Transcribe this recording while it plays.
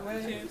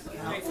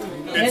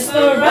It's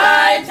the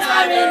right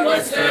time in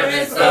Worcester,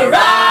 it's the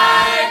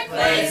right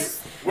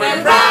place.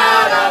 We're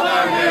proud of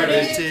our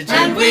heritage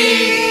and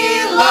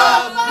we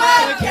love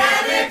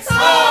Mechanics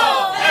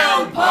Hall,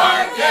 Elm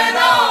Park and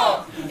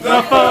all.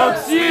 The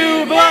folks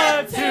you've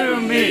loved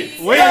to meet,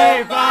 we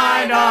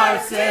find our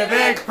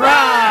civic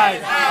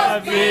pride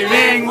of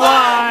being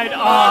wide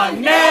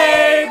on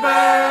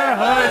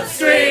neighborhood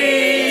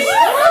streets.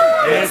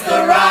 It's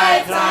the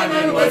right time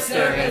in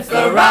Worcester, it's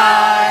the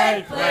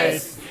right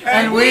place,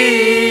 and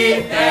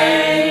we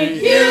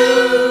thank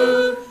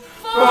you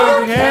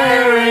for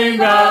caring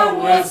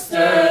about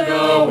Worcester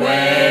the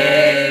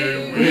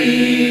way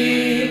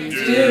we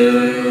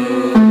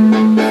do.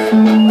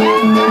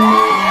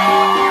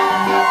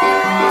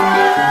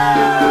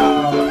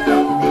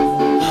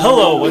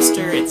 Hello,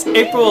 Worcester. It's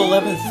April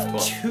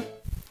 11th.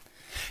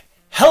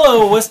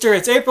 Hello, Worcester.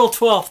 It's April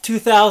 12th,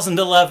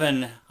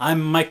 2011.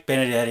 I'm Mike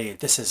Benedetti.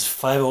 This is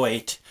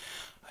 508,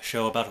 a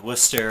show about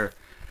Worcester.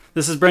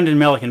 This is Brendan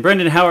Melican.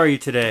 Brendan, how are you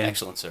today?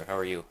 Excellent, sir. How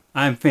are you?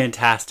 I'm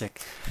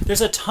fantastic.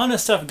 There's a ton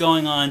of stuff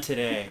going on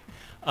today.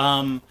 We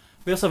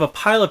also have a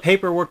pile of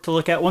paperwork to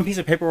look at. One piece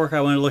of paperwork I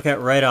want to look at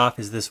right off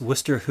is this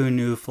Worcester Who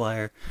Knew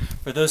flyer.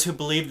 For those who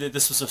believe that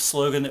this was a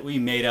slogan that we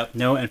made up,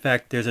 no, in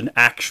fact, there's an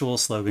actual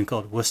slogan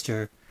called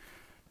Worcester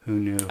Who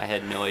Knew. I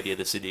had no idea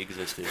the city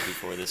existed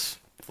before this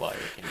flyer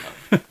came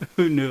out.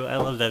 Who knew? I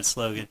love that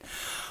slogan.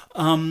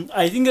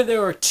 I think that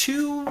there are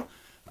two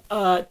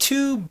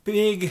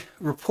big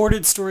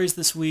reported stories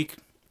this week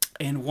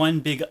and one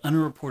big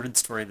unreported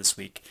story this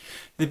week.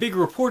 The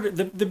bigger of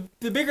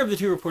the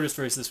two reported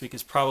stories this week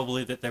is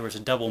probably that there was a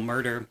double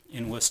murder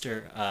in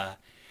Worcester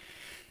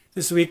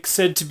this week,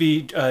 said to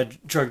be a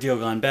drug deal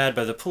gone bad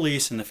by the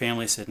police, and the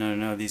family said,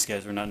 no, these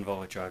guys were not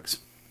involved with drugs.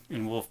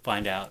 And we'll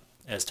find out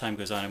as time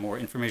goes on and more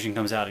information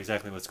comes out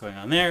exactly what's going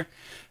on there.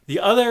 The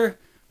other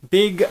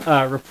big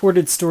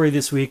reported story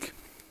this week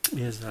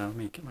is, let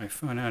me get my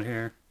phone out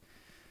here.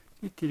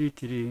 I'll turn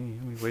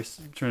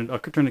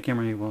the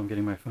camera on while I'm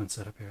getting my phone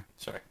set up here.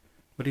 Sorry.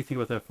 What do you think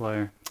about that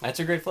flyer? That's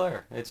a great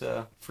flyer. It's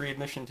a free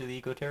admission to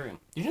the Ecotarium.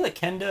 You know that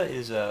Kenda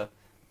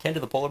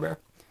the polar bear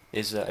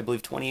is, I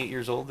believe, 28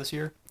 years old this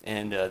year,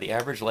 and the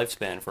average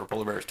lifespan for a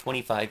polar bear is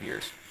 25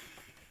 years.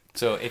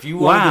 So if you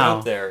want to go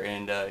up there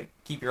and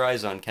keep your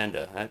eyes on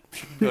Kenda, that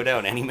should go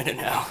down any minute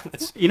now.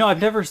 I've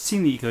never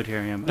seen the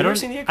Ecotarium.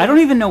 I don't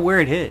even know where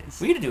it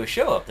is. We got to do a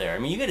show up there. I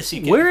mean, you got to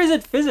see Kenda. Where is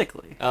it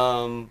physically?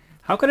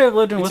 How could I have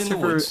lived in Worcester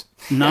for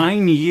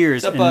 9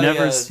 years and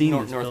never seen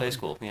this North building? High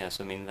School? Yeah,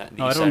 so I mean, the east I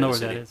don't side know of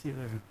where the that city. is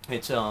either.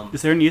 It's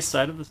Is there an east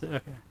side of the city?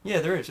 Okay. Yeah,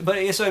 there is.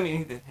 But so I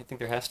mean, I think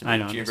there has to be. I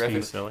know, I'm geographically.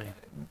 just being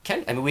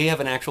silly. I mean, we have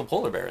an actual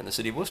polar bear in the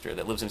city of Worcester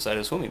that lives inside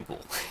a swimming pool.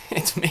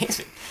 It's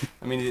amazing.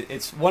 I mean,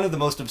 it's one of the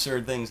most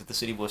absurd things that the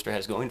city of Worcester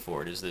has going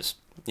for it is this,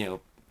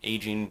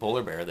 aging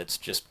polar bear that's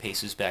just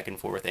paces back and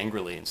forth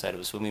angrily inside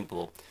of a swimming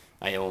pool.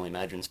 I only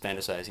imagine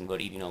fantasizing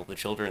about eating all the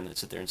children that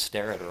sit there and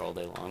stare at her all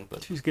day long.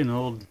 But she's getting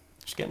old.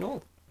 She's getting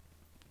old.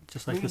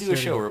 Just like we can do a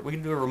show. We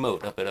can do a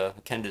remote up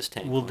at Kenda's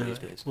tank. We'll do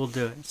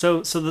it.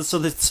 So the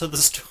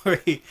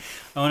story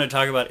I want to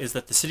talk about is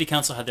that the city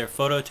council had their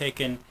photo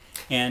taken,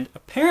 and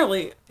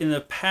apparently in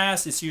the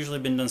past it's usually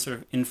been done sort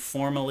of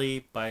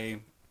informally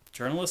by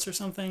journalists or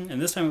something,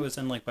 and this time it was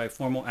done by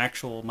formal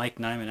actual Mike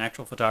Nyman,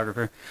 actual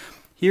photographer.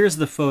 Here's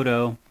the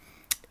photo,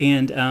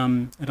 and I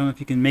don't know if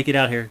you can make it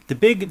out here. The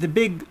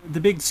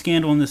big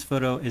scandal in this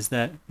photo is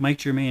that Mike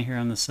Germain here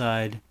on the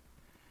side,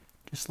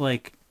 just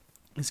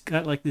it's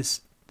got this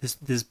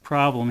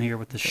problem here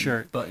with the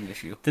shirt. Button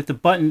issue. This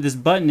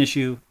button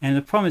issue, and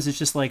the problem is it's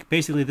just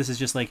basically this is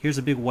just here's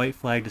a big white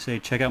flag to say,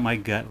 check out my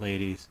gut,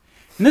 ladies.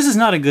 And this is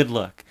not a good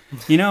look.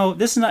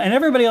 This is not, and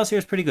everybody else here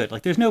is pretty good.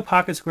 There's no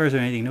pocket squares or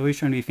anything. Nobody's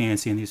trying to be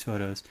fancy in these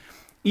photos.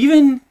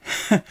 Even,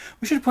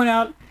 we should point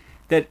out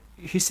that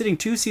he's sitting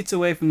 2 seats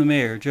away from the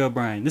mayor, Joe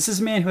Bryan. This is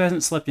a man who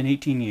hasn't slept in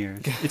 18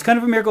 years. It's kind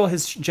of a miracle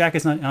his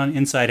jacket's not on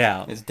inside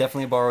out. It's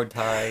definitely a borrowed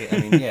tie. I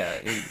mean, yeah,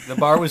 the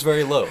bar was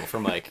very low for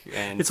Mike,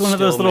 and it's one of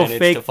those little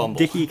fake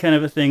dicky kind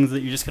of things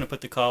that you're just going to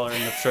put the collar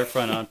and the shirt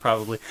front on,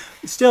 probably.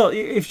 Still,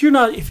 if you're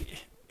the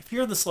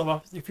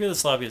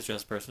sloppiest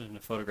dressed person in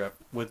a photograph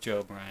with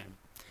Joe Bryan,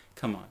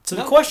 come on. So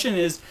the question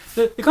is,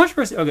 the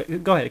controversy... Okay,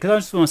 go ahead, because I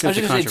just want to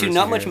say the controversy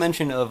not much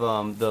mention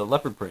of the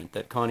leopard print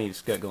that Connie's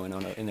got going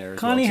on in there as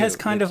Connie well, has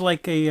kind of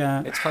like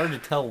a... it's hard to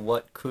tell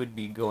what could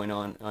be going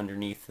on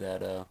underneath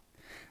that...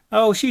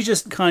 Connie's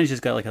just got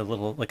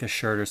a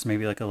shirt or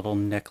maybe a little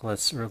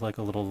necklace or a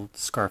little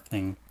scarf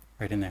thing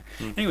right in there.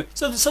 Anyway,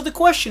 so the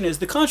question is,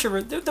 the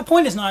controversy... The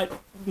point is not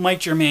Mike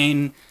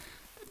Germain...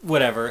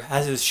 whatever,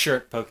 has his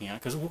shirt poking out,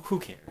 because who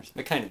cares?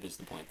 It kind of is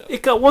the point, though.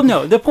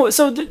 The point.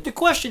 So the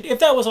question, if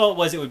that was all it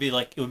was, it would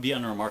be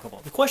unremarkable.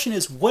 The question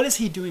is, what is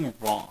he doing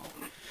wrong?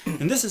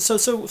 And this is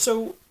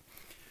so.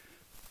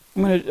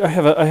 I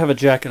have a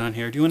jacket on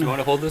here. Do you want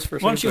to hold this for a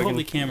second? Why don't you hold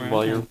the camera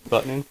while you're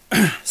buttoning?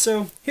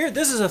 So here,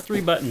 this is a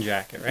 3-button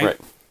jacket, right? Right.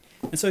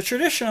 And so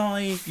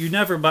traditionally, you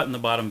never button the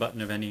bottom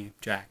button of any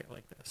jacket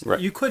like this. this. Right.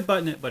 You could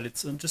button it, but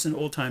it's just an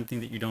old time thing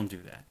that you don't do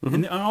that.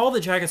 And all the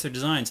jackets are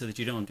designed so that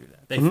you don't do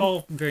that. They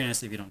fall very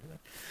nicely if you don't do that.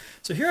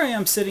 So here I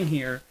am sitting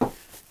here,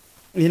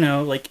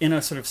 like in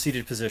a sort of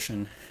seated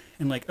position,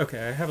 and like,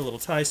 okay, I have a little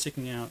tie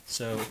sticking out,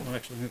 so I'm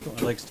actually going to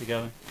put my legs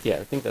together. Yeah,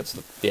 I think that's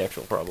the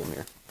actual problem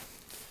here.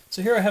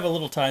 So here I have a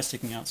little tie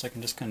sticking out, so I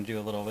can just kind of do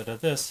a little bit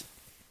of this,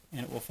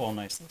 and it will fall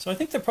nicely. So I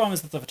think the problem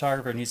is that the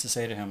photographer needs to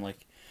say to him, like,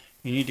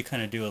 you need to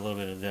kind of do a little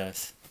bit of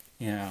this,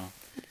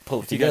 Pull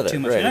it If you got together, too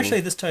much, right? and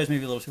actually this tie is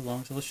maybe a little too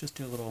long, so let's just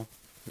do a little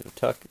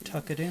tuck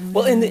it in.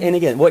 Well, and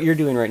again, what you're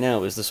doing right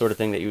now is the sort of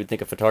thing that you would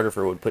think a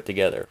photographer would put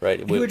together, right?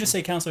 He would just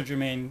say, Counselor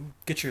Germain,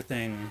 get your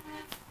thing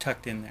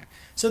tucked in there.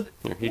 So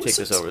Here, you take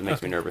this over. It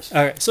makes me nervous.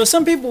 All right. So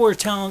some people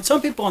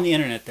on the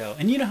internet though,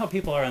 and you know how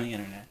people are on the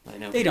internet. I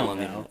know. They people don't on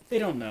the know. internet. They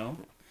don't know.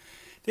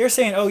 They're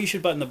saying, oh, you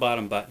should button the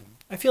bottom button.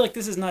 I feel like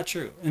this is not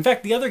true. In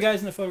fact, the other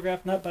guys in the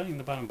photograph not buttoning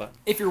the bottom button.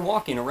 If you're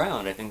walking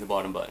around, I think the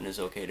bottom button is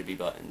okay to be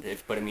buttoned.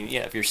 But I mean,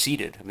 yeah, if you're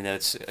seated, I mean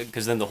that's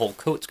because then the whole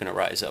coat's going to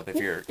rise up if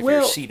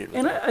you're seated. With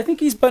and it. I think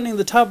he's buttoning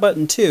the top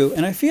button too.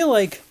 And I feel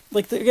like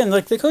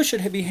the coat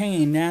should be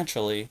hanging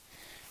naturally,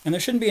 and there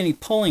shouldn't be any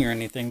pulling or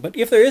anything. But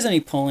if there is any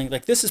pulling,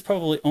 like this is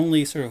probably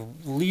only sort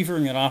of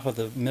levering it off of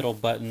the middle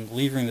button,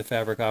 levering the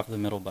fabric off of the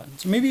middle button.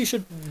 So maybe you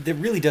should. There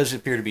really does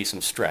appear to be some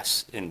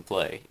stress in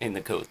play in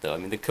the coat, though. I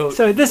mean, the coat.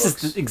 So this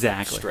looks is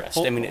exactly stressed.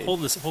 Hold, I mean,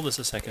 hold this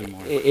a second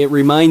more. It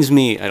reminds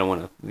me. I don't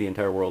want the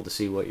entire world to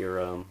see what your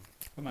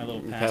Put my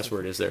little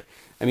password is there.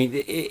 I mean,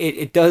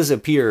 it does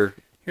appear.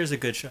 Here's a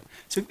good shot.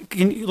 So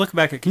can you look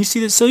back here? Can you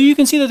see this? So you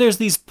can see that there's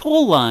these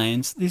pull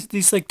lines,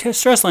 these like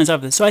stress lines off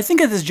of this. So I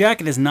think that this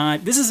jacket is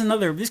not.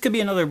 This could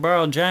be another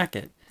borrowed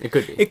jacket. It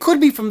could be. It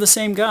could be from the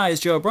same guy as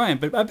Joe O'Brien,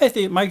 but I bet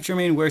that Mike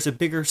Germain wears a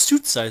bigger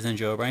suit size than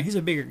Joe O'Brien. He's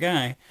a bigger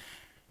guy.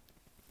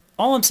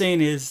 All I'm saying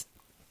is,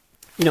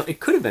 it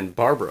could have been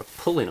Barbara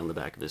pulling on the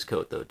back of his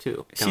coat, though,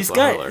 too. she's Counselor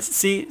got. Harler.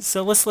 See,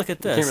 so let's look at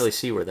You this. can't really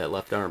see where that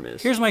left arm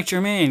is. Here's Mike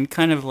Germain,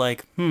 kind of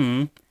like,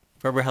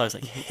 Barbara Haller's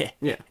like,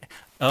 Yeah.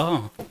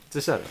 Oh. It's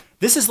a setup.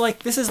 This is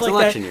like that.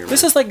 election year,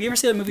 This man. is like, you ever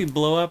see that movie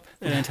Blow Up,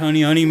 that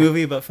Antonioni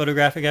movie about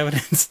photographic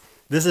evidence?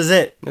 This is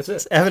it. That's it.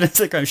 It's evidence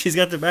of crime. She's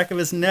got the back of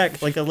his neck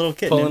like a little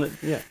kitten. Pulling it,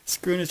 yeah.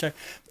 Screwing his jacket.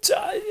 So,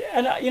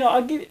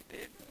 I'll give you,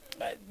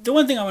 the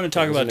one thing I want to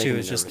talk Doesn't about make too me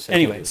is just, nervous. I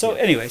can't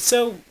anyway,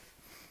 so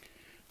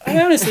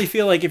I honestly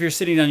feel like if you're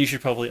sitting down, you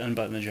should probably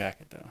unbutton the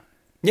jacket though.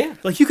 Yeah.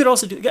 Like you could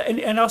also do,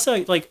 and I'll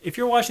say, like, if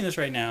you're watching this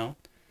right now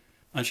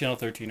on Channel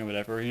 13 or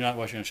whatever, or you're not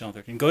watching on Channel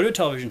 13, go to a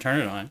television, turn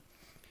it on.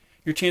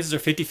 Your chances are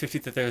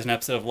 50-50 that there's an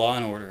episode of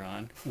Law & Order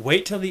on.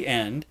 Wait till the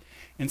end,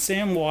 and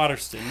Sam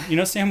Waterston, you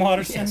know Sam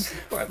Waterston? Yes.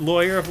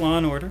 Lawyer of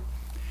Law & Order?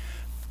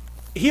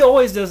 He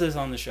always does this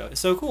on the show. It's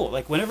so cool.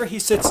 Like, whenever he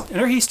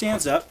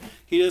stands up,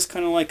 he does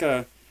kind of like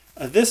a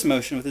this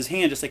motion with his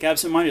hand, just like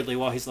absentmindedly,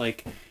 while he's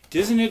like,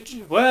 isn't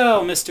it,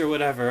 well, Mr.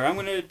 Whatever, I'm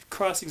going to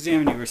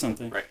cross-examine you or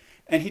something. Right.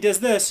 And he does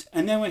this,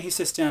 and then when he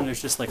sits down,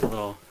 there's just like a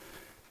little...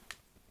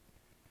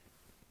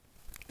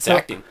 It's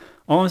acting.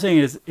 All I'm saying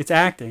is, it's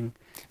acting.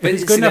 But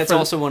It's good enough that's for-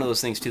 also one of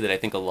those things, too, that I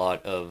think a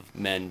lot of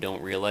men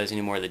don't realize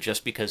anymore, that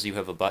just because you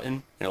have a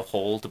button and a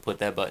hole to put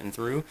that button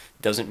through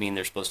doesn't mean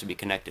they're supposed to be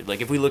connected.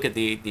 Like, if we look at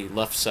the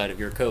left side of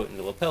your coat and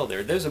the lapel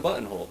there's a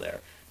buttonhole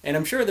there. And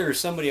I'm sure there's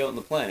somebody out on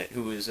the planet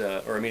who is,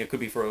 or I mean, it could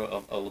be for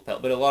a lapel,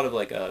 but a lot of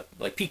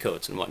like pea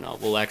coats and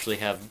whatnot will actually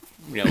have,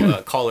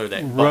 a collar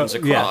that buttons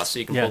across, yes, so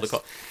you can pull the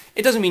collar.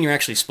 It doesn't mean you're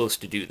actually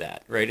supposed to do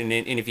that, right? And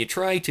if you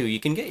try to, you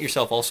can get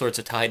yourself all sorts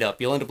of tied up.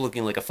 You'll end up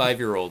looking like a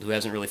 5-year-old who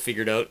hasn't really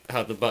figured out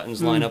how the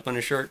buttons line up on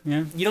a shirt.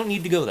 Yeah. You don't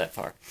need to go that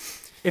far.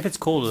 If it's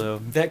cold, though.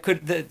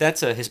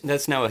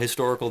 That's now a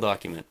historical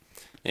document,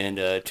 and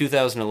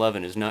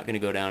 2011 is not going to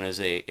go down as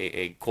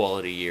a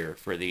quality year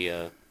for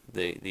the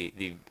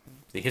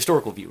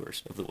historical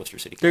viewers of the Worcester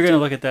City Council. They're going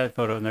to look at that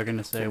photo and they're going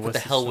to say, What the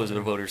hell was the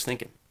voters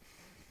thinking?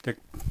 I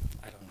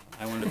don't know.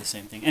 I wonder the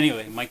same thing.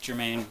 Anyway, Mike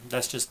Germain,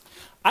 that's just...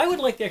 I would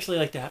like to actually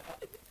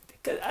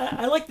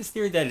I like this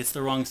theory that it's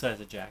the wrong size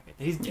of jacket.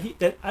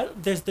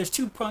 There's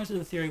two prongs to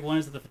the theory. One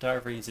is that the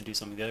photographer needs to do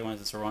something. The other one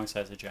is it's the wrong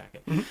size of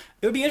jacket. Mm-hmm.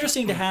 It would be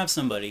interesting to have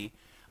somebody...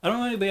 I don't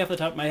know anybody off the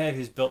top of my head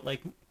who's built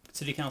like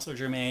City Councilor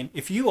Germain.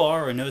 If you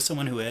are or know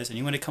someone who is and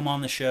you want to come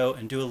on the show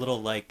and do a little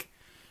like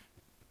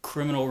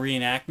criminal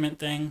reenactment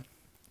thing,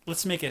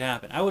 let's make it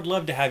happen. I would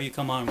love to have you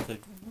come on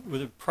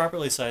with a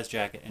properly sized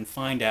jacket and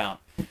find out.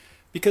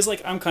 Because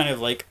like I'm kind of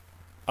like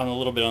I'm a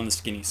little bit on the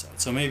skinny side.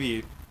 So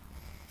maybe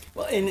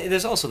Well, and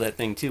there's also that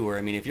thing too, where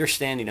I mean, if you're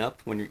standing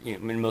up when I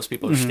mean, most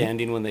people are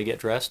standing when they get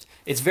dressed.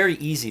 It's very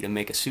easy to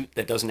make a suit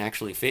that doesn't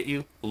actually fit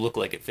you look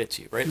like it fits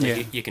you, right? Like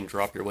Yeah. you can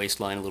drop your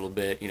waistline a little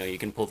bit. You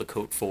can pull the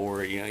coat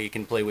forward. You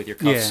can play with your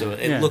cuffs, so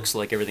it looks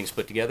like everything's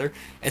put together.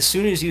 As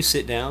soon as you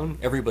sit down,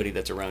 everybody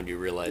that's around you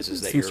realizes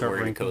that Things you're start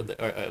wearing wrinkling.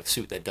 a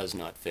suit that does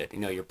not fit.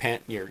 Your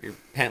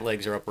pant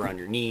legs are up around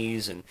your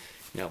knees, and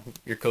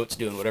your coat's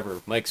doing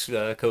whatever Mike's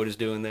coat is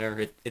doing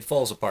there. It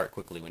falls apart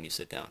quickly when you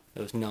sit down.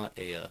 It was not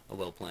a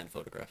well-planned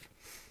photograph.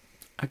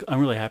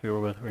 I'm really happy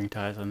we're both wearing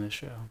ties on this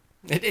show.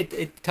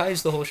 It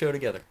ties the whole show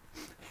together.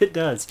 It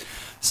does.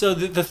 So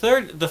the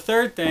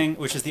third thing,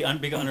 which is the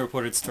big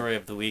unreported story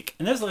of the week,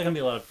 and there's going to be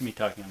a lot of me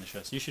talking on the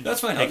show, so you should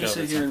That's fine. I'll take just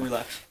over sit here and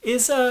relax.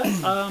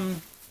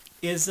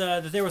 is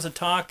that there was a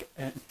talk.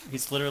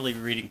 He's literally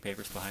reading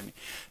papers behind me.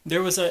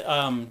 There was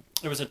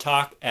a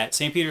talk at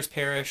St. Peter's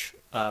Parish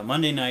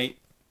Monday night.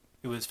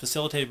 It was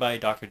facilitated by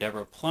Dr.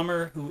 Deborah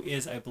Plummer, who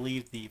is, I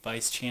believe, the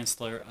vice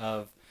chancellor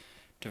of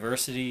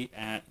diversity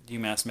at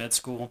UMass Med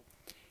School.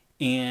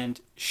 And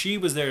she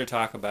was there to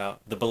talk about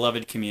the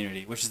beloved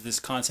community, which is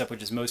this concept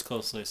which is most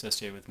closely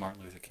associated with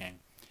Martin Luther King.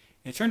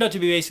 And it turned out to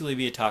basically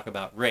be a talk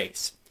about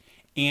race.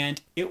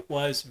 And it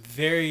was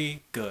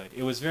very good.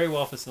 It was very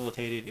well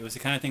facilitated. It was the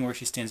kind of thing where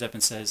she stands up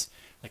and says,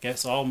 like,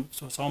 let's all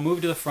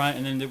move to the front,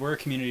 and then we're a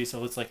community,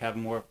 so let's have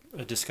more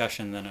a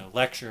discussion than a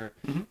lecture,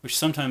 which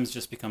sometimes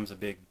just becomes a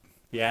big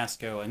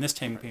fiasco. And this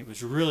time it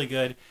was really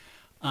good.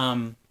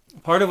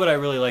 Part of what I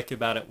really liked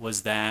about it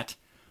was that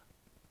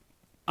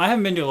I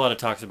haven't been to a lot of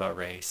talks about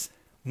race.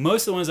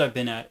 Most of the ones I've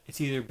been at,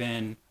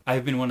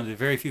 I've been one of the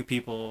very few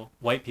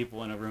white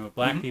people in a room of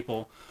black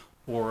people,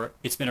 or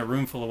it's been a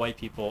room full of white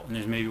people and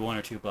there's maybe one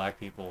or two black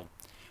people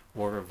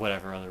or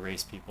whatever other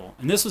race people.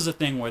 And this was a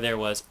thing where there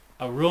was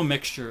a real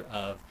mixture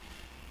of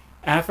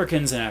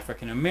Africans and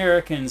African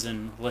Americans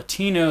and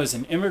Latinos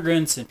and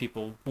immigrants and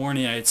people born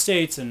in the United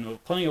States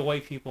and plenty of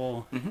white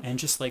people and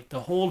just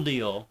the whole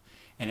deal.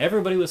 And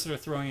everybody was sort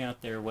of throwing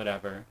out their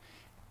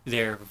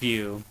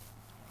view.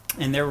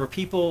 And there were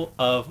people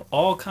of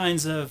all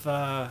kinds of,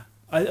 I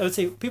would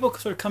say, people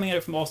sort of coming at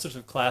it from all sorts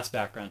of class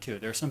background, too.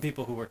 There were some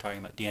people who were talking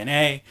about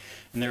DNA,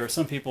 and there were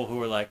some people who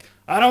were like,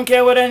 I don't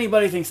care what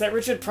anybody thinks, that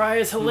Richard Pryor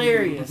is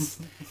hilarious.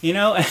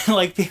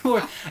 And people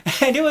were,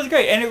 and it was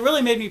great. And it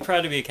really made me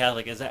proud to be a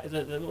Catholic.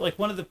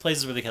 One of the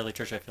places where the Catholic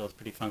Church I feel is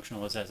pretty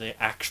functional is as an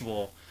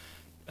actual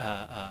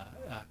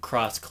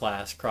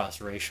cross-class,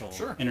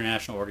 cross-racial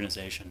international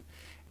organization.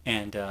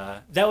 And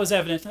that was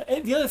evident.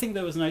 The other thing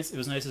that was nice, it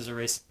was nice as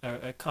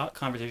a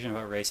conversation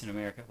about race in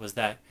America, was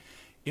that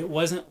it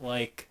wasn't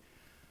like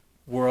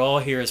we're all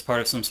here as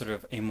part of some sort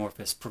of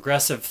amorphous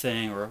progressive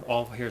thing, or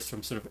all here as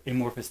some sort of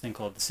amorphous thing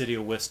called the City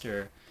of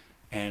Worcester,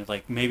 and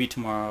maybe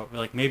tomorrow,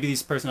 maybe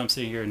this person I'm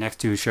sitting here next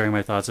to sharing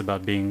my thoughts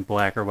about being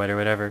black or white or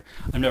whatever,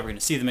 I'm never going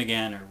to see them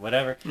again or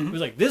whatever. It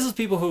was this is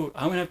people who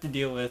I'm going to have to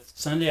deal with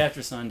Sunday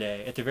after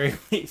Sunday, at the very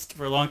least,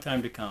 for a long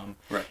time to come.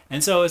 Right.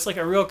 And so it's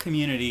a real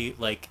community,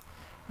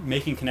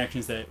 making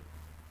connections that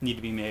need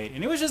to be made,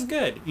 and it was just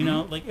good,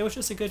 it was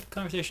just a good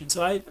conversation.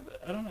 So I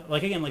don't know,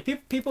 again,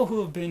 people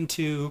who have been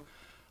to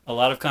a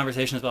lot of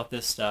conversations about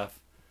this stuff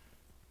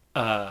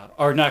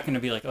are not going to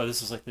be oh,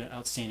 this is the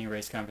outstanding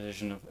race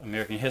conversation of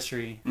American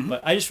history,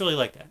 but I just really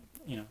like that,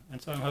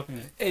 and so I'm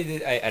hoping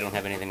that... I don't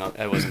have anything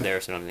I wasn't there,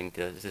 so I don't have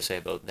anything to say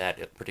about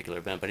that particular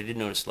event, but I did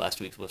notice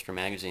last week's Worcester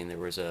Magazine there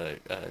was a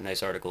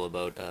nice article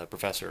about a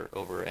professor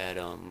over at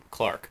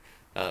Clark,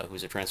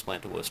 who's a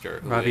transplant to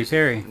Worcester. Robbie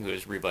Perry. Who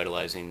is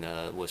revitalizing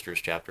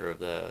Worcester's chapter of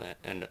the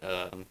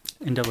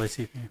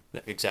NAACP.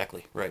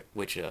 Exactly, right,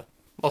 which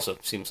also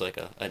seems like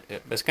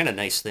it's kind of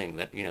nice thing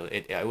that,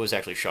 I was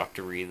actually shocked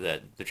to read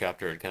that the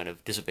chapter had kind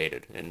of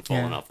dissipated and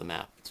fallen off the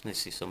map. It's nice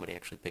to see somebody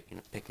actually picking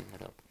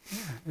that up. Yeah,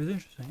 it was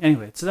interesting.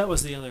 Anyway, so that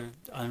was the other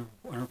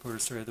unreported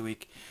story of the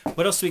week.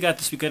 What else do we got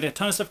this week? We got a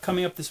ton of stuff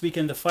coming up this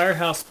weekend. The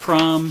Firehouse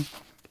Prom.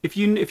 If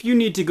you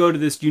need to go to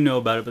this, you know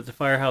about it, but the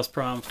Firehouse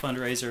Prom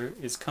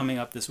fundraiser is coming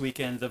up this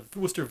weekend. The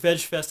Worcester Veg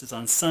Fest is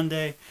on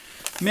Sunday.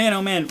 Man,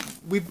 oh man,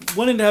 we've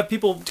wanted to have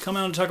people come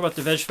out and talk about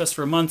the Veg Fest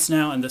for months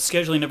now, and the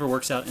scheduling never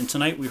works out. And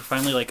tonight we were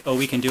finally oh,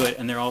 we can do it,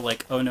 and they're all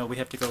oh no, we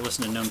have to go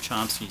listen to Noam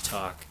Chomsky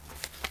talk.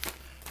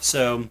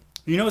 So,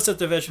 what's at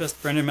the Veg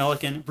Fest? Brendan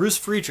Melican, Bruce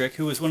Friedrich,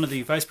 who was one of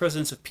the vice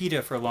presidents of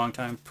PETA for a long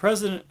time,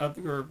 president of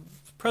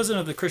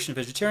the Christian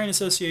Vegetarian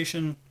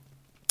Association,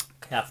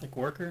 Catholic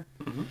worker.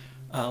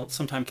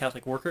 Sometime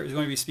Catholic worker, is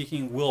going to be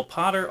speaking. Will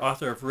Potter,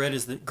 author of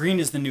Green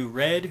is the New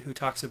Red, who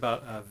talks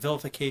about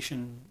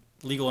vilification,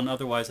 legal and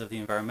otherwise, of the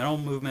environmental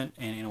movement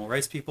and animal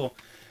rights people.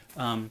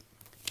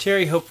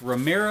 Terry Hope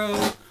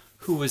Romero,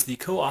 who was the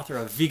co-author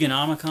of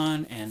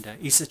Veganomicon, and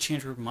Isa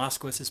Chandra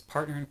Moskowitz, his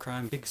partner in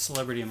crime, big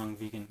celebrity among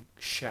vegan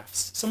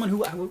chefs. Someone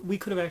who we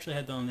could have actually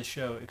had on this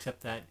show,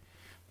 except that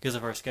because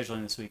of our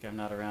scheduling this week, I'm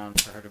not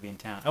around for her to be in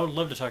town. I would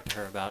love to talk to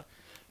her about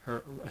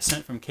her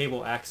ascent from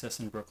cable access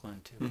in Brooklyn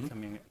to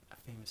becoming a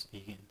famous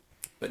vegan.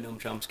 But Noam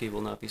Chomsky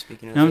will not be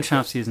speaking. Noam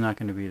Chomsky is not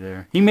going to be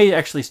there. He may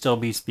actually still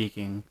be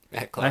speaking.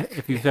 At Clark.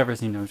 If you've ever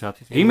seen Noam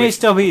Chomsky. He may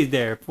still be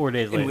there 4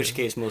 days later. In which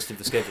case, most of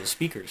the scheduled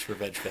speakers for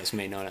Veg Fest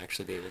may not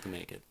actually be able to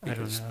make it.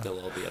 Because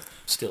they'll all be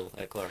still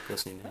at Clark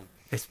listening to him.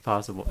 It's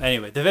possible.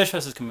 Anyway, the Veg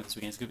Fest is coming this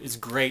weekend. It's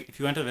great. If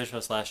you went to the Veg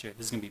Fest last year,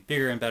 this is going to be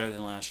bigger and better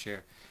than last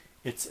year.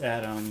 It's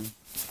at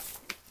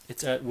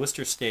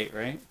Worcester State,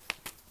 right?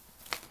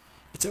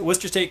 It's at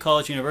Worcester State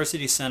College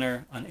University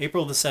Center on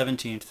April the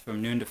 17th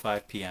from noon to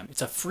 5 p.m.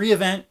 It's a free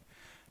event.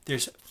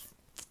 There's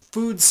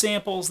food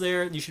samples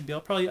there. You should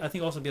I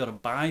think also be able to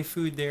buy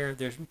food there.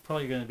 There's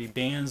probably going to be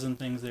bands and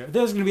things there.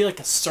 There's going to be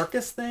a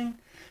circus thing.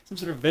 Some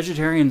sort of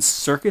vegetarian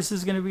circus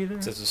is going to be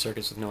there. So it's a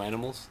circus with no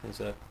animals?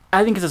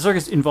 I think it's a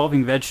circus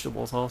involving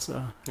vegetables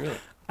also. Really?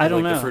 I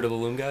don't like know. the Fruit of the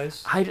Loom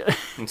guys I,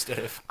 instead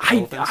of I,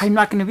 elephants? I'm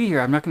not going to be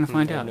here. I'm not going to I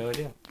find have out. no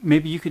idea.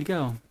 Maybe you could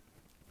go.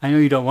 I know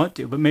you don't want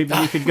to, but maybe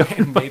you could go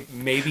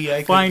Maybe I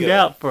could find go.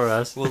 out for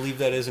us. We'll leave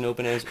that as an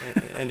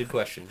open-ended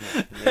question.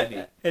 Yeah,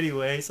 maybe.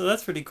 Anyway, so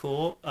that's pretty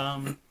cool.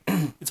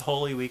 It's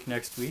Holy Week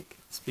next week.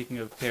 Speaking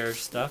of parish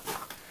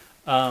stuff,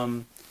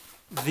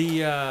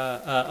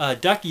 the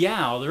Duck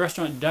Yao, the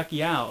restaurant Duck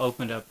Yao,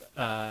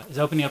 is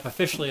opening up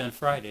officially on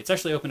Friday. It's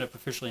actually opened up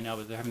officially now,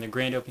 but they're having the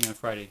grand opening on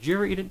Friday. Did you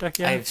ever eat at Duck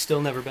Yao? I've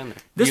still never been there.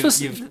 This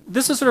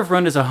was sort of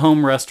run as a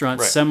home restaurant,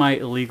 Right.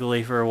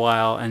 semi-illegally for a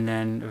while, and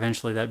then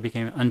eventually that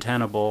became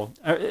untenable.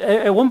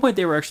 At one point,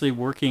 they were actually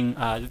working.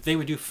 They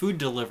would do food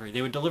delivery.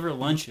 They would deliver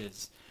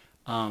lunches,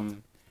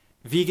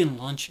 vegan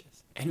lunches,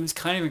 and it was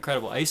kind of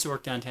incredible. I used to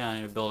work downtown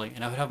in a building,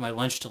 and I would have my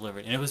lunch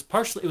delivered, and it was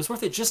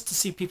worth it just to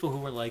see people who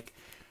were like,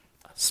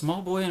 a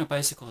small boy on a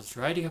bicycle is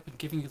riding up and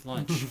giving you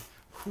lunch.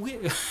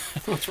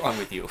 What's wrong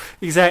with you?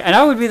 Exactly, and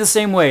I would be the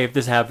same way if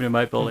this happened in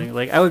my building.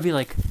 Like I would be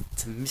like,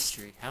 it's a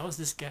mystery. How is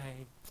this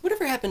guy?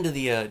 Whatever happened to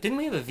the? Didn't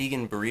we have a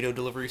vegan burrito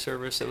delivery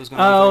service that was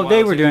going on for a Oh, while?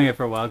 they were doing it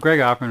for a while. Greg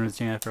Opperman was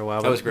doing it for a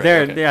while. That was great,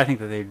 okay. I think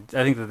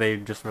that they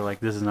just were like,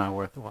 this is not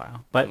worth a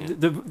while. But Yeah.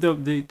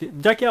 the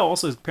Duck Yao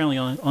also is apparently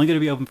only going to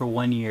be open for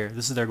 1 year.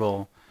 This is their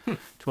goal,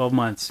 12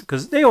 months,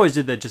 because they always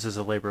did that just as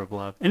a labor of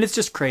love, and it's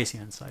just crazy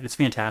inside. It's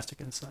fantastic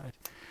inside.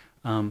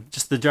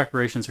 Just the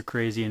decorations are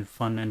crazy and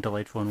fun and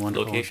delightful and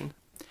wonderful. Location?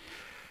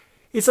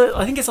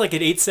 I think it's like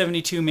at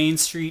 872 Main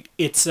Street.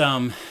 It's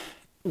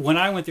when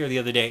I went there the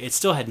other day, it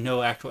still had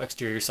no actual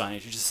exterior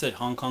signage. It just said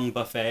Hong Kong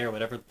Buffet or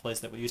whatever the place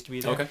that used to be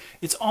there. Okay.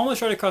 It's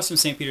almost right across from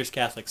St. Peter's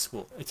Catholic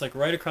School. It's like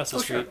right across the Oh,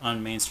 street sure.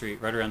 on Main Street,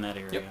 right around that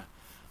area.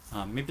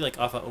 Maybe like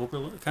off of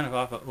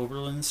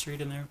Oberlin Street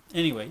in there.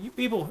 Anyway, you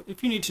people,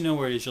 if you need to know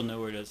where it is, you'll know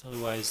where it is.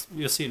 Otherwise,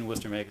 you'll see it in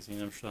Worcester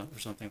Magazine or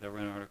something that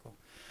ran an article.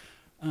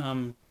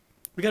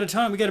 We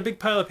got a big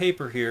pile of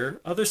paper here.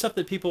 Other stuff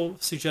that people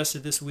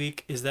suggested this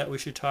week is that we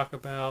should talk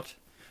about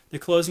the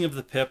closing of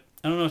the PIP.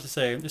 I don't know what to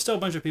say. There's still a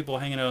bunch of people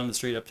hanging out on the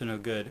street up to no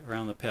good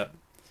around the PIP,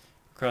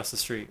 across the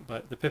street,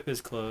 but the PIP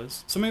is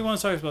closed. Somebody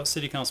wants to talk about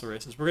city council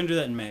races. We're going to do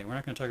that in May. We're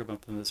not going to talk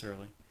about them this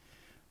early.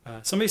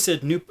 Somebody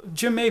said,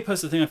 Jim May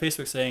posted a thing on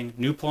Facebook saying,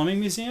 new plumbing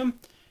museum?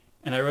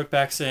 And I wrote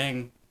back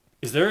saying,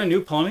 is there a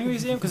new plumbing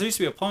museum? Because there used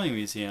to be a plumbing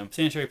museum,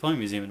 sanitary plumbing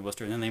museum in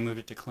Worcester, and then they moved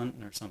it to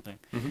Clinton or something.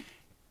 Mm-hmm.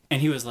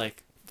 And he was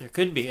like, there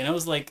could be. And I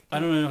was like, I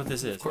don't know what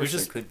this is. Of course, it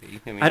was there could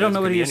be. I don't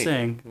know what he he was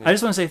saying. I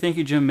just want to say thank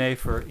you, Jim May,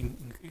 for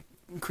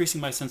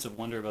increasing my sense of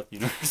wonder about the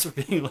universe,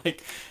 for being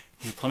like,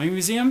 new plumbing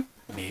museum?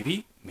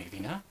 Maybe, maybe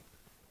not.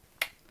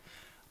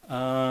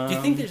 Do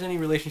you think there's any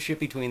relationship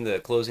between the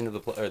closing of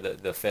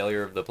the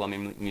failure of the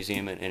plumbing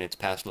museum in its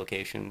past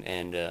location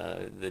and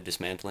the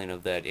dismantling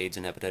of that AIDS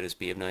and hepatitis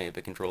B of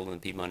Niagara controlled in the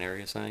Piedmont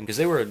area sign? Because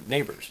they were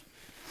neighbors.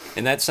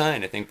 And that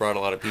sign, I think, brought a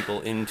lot of people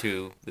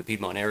into the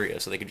Piedmont area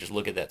so they could just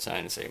look at that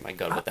sign and say, my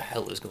God, what the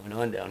hell is going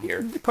on down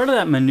here? Part of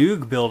that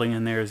Manoog building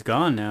in there is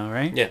gone now,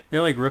 right? Yeah.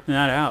 They're like ripping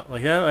that out.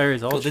 Like that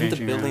area's all Well, didn't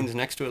changing the buildings around.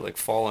 next to it like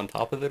fall on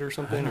top of it or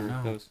something? I don't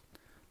know. Those...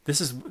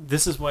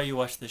 This is why you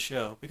watch this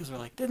show, because we're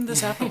like, didn't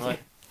this happen? Like,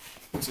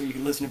 So you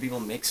can listen to people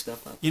make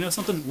stuff up. you know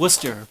something?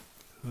 Worcester.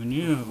 Who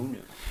knew? Who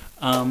knew?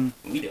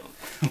 We don't.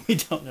 We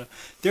don't know.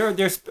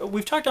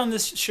 We've talked on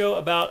this show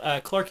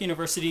about Clark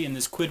University and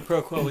this quid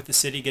pro quo with the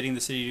city, getting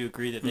the city to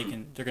agree that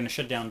they're going to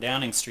shut down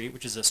Downing Street,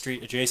 which is a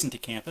street adjacent to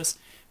campus.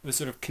 It would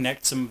sort of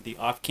connect some of the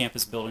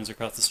off-campus buildings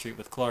across the street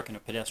with Clark in a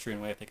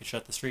pedestrian way if they could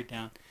shut the street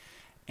down.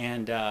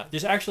 And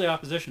there's actually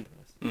opposition to this.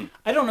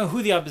 I don't know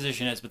who the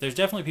opposition is, but there's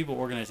definitely people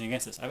organizing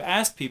against this. I've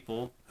asked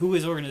people who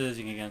is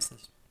organizing against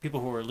this, people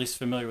who are at least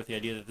familiar with the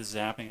idea that this is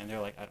happening, and they're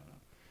like, I don't know.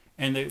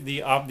 And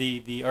the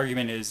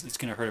argument is it's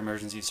going to hurt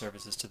emergency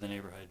services to the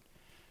neighborhood.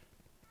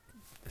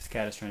 This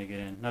cat is trying to get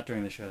in. Not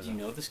during the show, Do you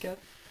though. know this cat?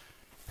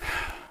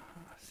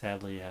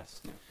 Sadly,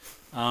 yes.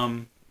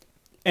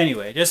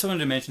 Anyway, just wanted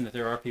to mention that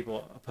there are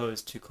people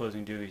opposed to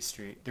closing Dewey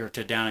Street, or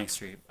to Downing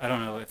Street. I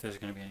don't know if there's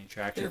going to be any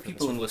traction There are for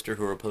people this. in Worcester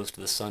who are opposed to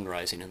the sun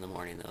rising in the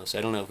morning, though, so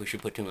I don't know if we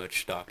should put too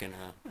much stock in...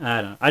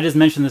 I don't know. I just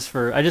mentioned this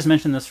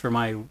for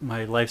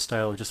my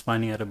lifestyle of just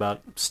finding out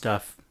about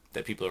stuff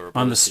that people are opposed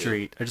on the to.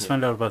 street. I just Yeah.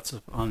 found out about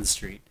stuff on the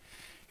street.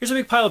 Here's a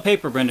big pile of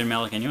paper, Brendan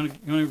Malikan. You want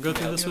to go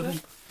through this with me?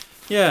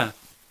 Yeah.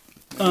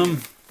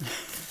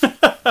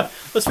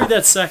 Let's read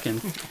that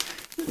second.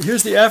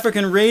 Here's the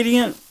African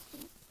Radiant.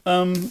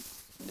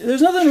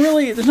 There's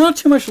not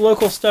too much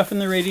local stuff in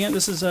the Radiant.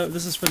 This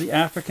is for the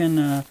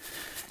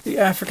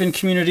African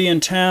community in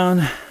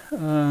town.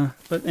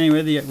 But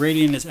anyway, the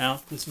Radiant is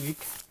out this week.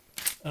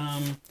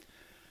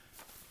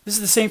 This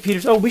is the St.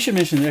 Peter's. Oh, we should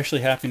mention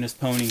actually Happiness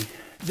Pony.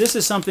 This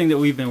is something that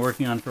we've been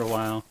working on for a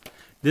while.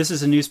 This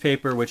is a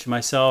newspaper which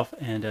myself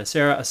and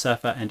Sarah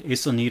Asefa and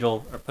Aisel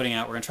Needle are putting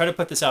out. We're going to try to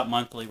put this out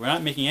monthly. We're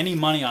not making any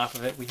money off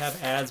of it. We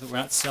have ads, but we're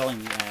not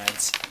selling the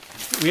ads.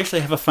 We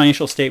actually have a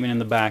financial statement in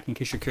the back in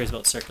case you're curious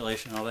about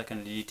circulation and all that kind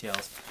of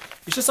details.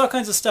 It's just all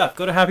kinds of stuff.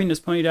 Go to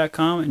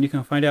happinesspony.com and you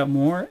can find out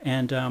more.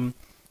 And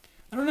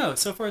I don't know.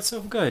 So far, it's so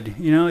good.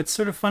 It's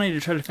sort of funny to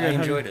try to figure out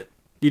I enjoyed it.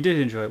 You did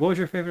enjoy it. What was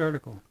your favorite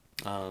article?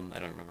 I don't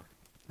remember.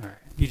 All right.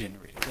 You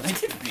didn't read it. I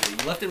did read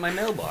it. You left it in my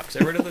mailbox.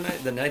 I read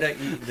it the night that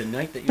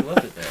you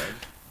left it there.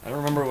 I don't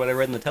remember what I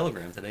read in the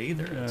Telegram today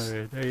either. All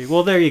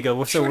right. There you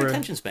go. Short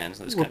attention spans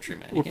in this country,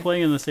 man. We're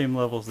playing in the same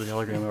level as the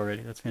Telegram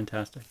already. That's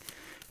fantastic.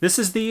 This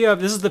is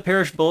the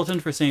parish bulletin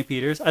for St.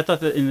 Peter's. I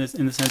thought that in the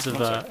sense of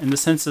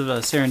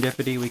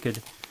serendipity,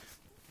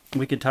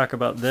 we could talk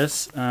about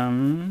this.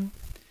 The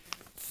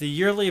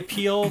yearly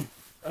appeal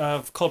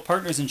called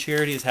Partners in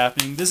Charity is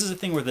happening. This is a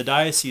thing where the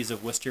Diocese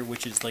of Worcester,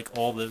 which is like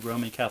all the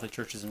Roman Catholic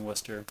churches in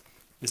Worcester,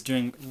 is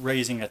doing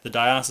raising at the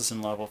diocesan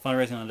level,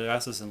 fundraising on the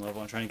diocesan level,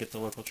 and trying to get the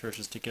local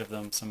churches to give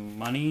them some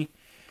money.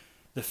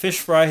 The fish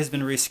fry has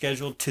been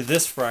rescheduled to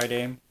this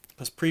Friday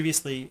because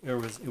previously it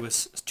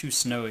was too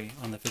snowy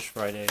on the Fish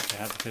Friday to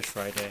have the Fish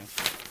Friday.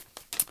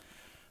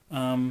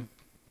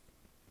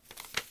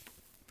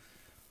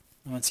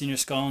 Monsignor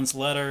Scollin's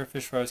letter,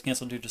 fish fry was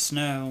canceled due to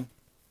snow.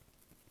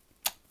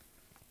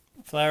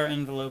 Flower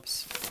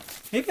envelopes.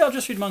 Maybe I'll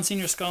just read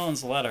Monsignor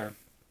Scollin's letter.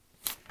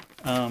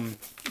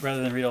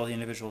 Rather than read all the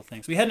individual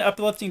things. We had an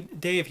uplifting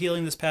day of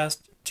healing this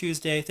past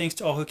Tuesday. Thanks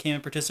to all who came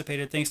and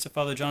participated. Thanks to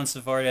Father John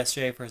Savard,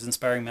 SJ, for his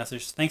inspiring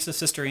message. Thanks to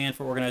Sister Ann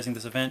for organizing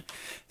this event.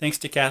 Thanks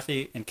to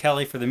Kathy and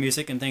Kelly for the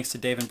music. And thanks to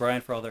Dave and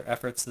Brian for all their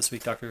efforts. This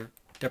week, Dr.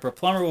 Deborah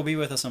Plummer will be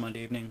with us on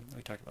Monday evening.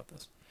 We talked about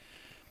this.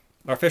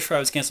 Our fish fry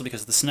was canceled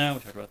because of the snow. We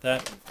talked about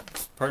that.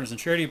 Partners in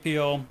Charity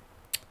Appeal.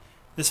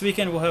 This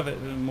weekend we'll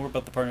have more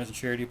about the Partners in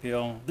Charity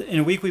Appeal. In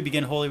a week we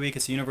begin Holy Week.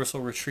 It's a universal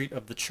retreat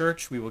of the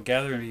Church. We will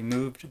gather and be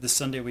moved. This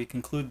Sunday we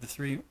conclude the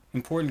 3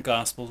 important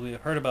Gospels. We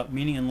have heard about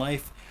meaning in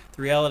life,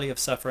 the reality of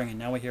suffering, and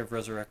now we hear of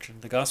resurrection.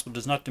 The Gospel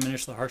does not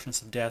diminish the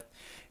harshness of death.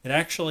 It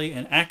actually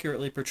and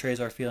accurately portrays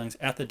our feelings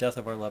at the death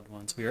of our loved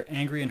ones. We are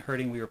angry and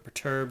hurting. We are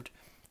perturbed.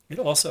 It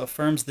also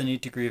affirms the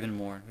need to grieve and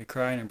mourn. We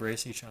cry and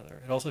embrace each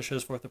other. It also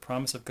shows forth the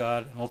promise of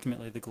God and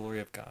ultimately the glory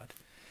of God.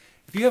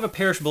 If you have a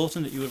parish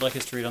bulletin that you would like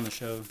us to read on the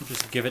show,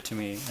 just give it to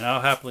me, and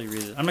I'll happily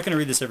read it. I'm not going to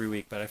read this every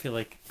week, but I feel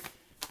like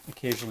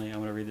occasionally I'm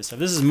going to read this stuff.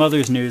 This is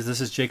Mother's News.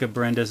 This is Jacob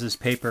Berendez's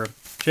paper.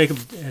 Jacob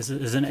is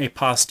an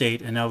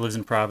apostate and now lives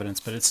in Providence,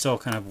 but it's still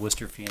kind of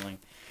Worcester feeling.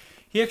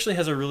 He actually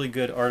has a really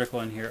good article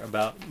in here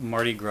about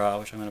Mardi Gras,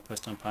 which I'm going to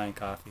post on Pie and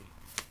Coffee.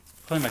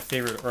 Probably my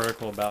favorite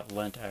article about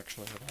Lent,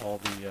 actually, of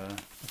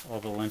all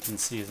the Lenten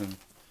season.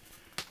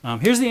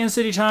 Here's the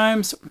In-City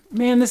Times.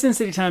 Man, this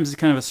In-City Times is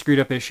kind of a screwed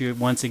up issue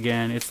once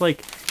again. It's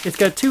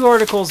got 2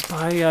 articles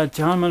by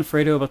John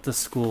Manfredo about the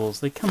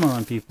schools. Like, come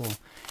on, people.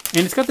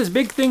 And it's got this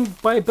big thing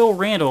by Bill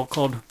Randall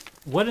called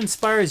What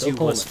Inspires You,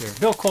 Worcester?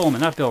 Bill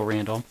Coleman, not Bill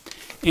Randall.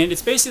 And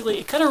it's basically,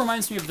 it kind of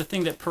reminds me of the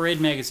thing that Parade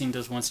Magazine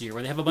does once a year,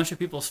 where they have a bunch of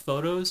people's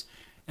photos,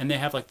 and they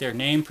have like their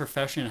name,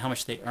 profession, and how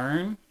much they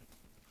earn.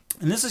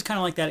 And this is kind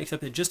of like that,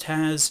 except it just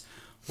has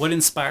what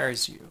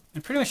inspires you.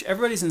 And pretty much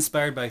everybody's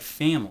inspired by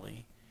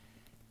family.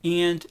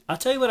 And I'll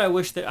tell you what I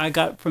wish that I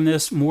got from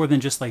this more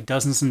than just like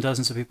dozens and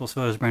dozens of people's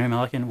photos, Brandon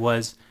Melican,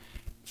 was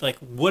like,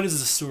 what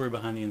is the story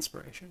behind the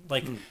inspiration?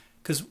 Like,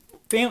 because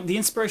the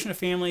inspiration of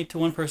family to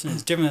one person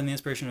is different than the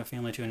inspiration of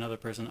family to another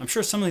person. I'm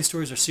sure some of these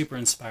stories are super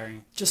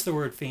inspiring. Just the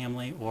word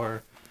family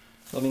or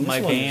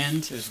my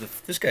band.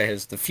 This guy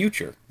has the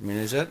future. I mean,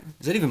 is that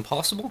even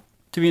possible?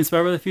 To be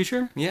inspired by the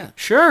future? Yeah.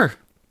 Sure.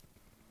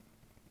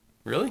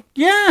 Really?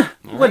 Yeah.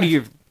 All What right. are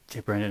you,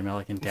 Brandon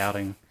Melican,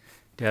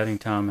 doubting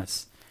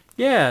Thomas?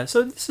 Yeah,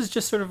 so this is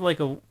just sort of like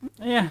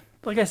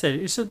like I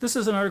said, this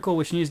is an article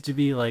which needs to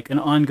be like an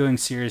ongoing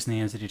series in the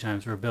In-City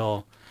Times where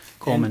Bill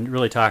Coleman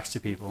really talks to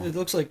people. It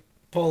looks like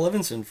Paul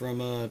Levinson from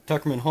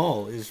Tuckerman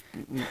Hall is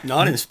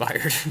not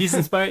inspired. He's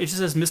inspired. It just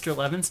says Mr.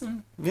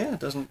 Levinson. Yeah, it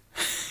doesn't.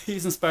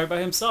 He's inspired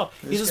by himself.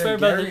 This He's guy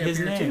inspired by Gary his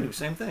up here, name. too.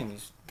 Same thing.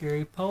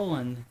 Gary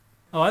Poland.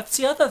 Oh, I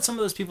thought some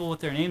of those people with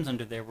their names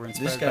under there were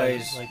inspired This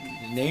guy's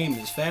by name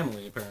is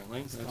family,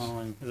 apparently.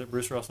 Colin. Is it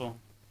Bruce Russell?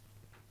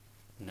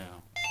 No.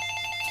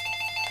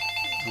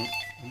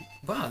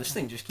 Wow, this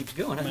thing just keeps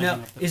going. Man, Now,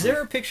 off the is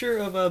there a picture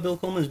of Bill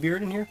Coleman's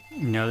beard in here?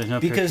 No, there's no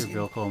Because picture of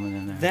Bill Coleman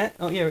in there.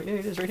 Yeah,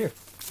 it is right here.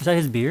 Is that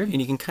his beard?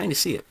 And you can kind of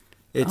see it.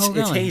 It's Oh,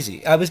 really? it's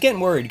hazy. I was getting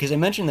worried because I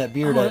mentioned that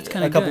beard Oh, that's a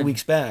kinda couple good.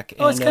 weeks back.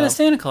 Oh, it's and, kind of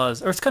Santa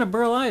Claus, or it's kind of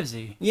Burl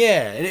Ivesy.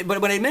 Yeah,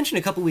 but when I mentioned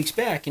a couple weeks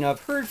back,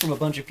 I've heard from a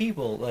bunch of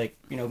people, like,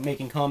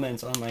 making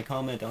comments on my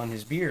comment on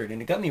his beard,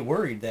 and it got me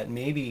worried that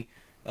maybe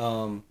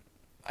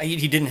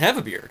he didn't have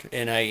a beard,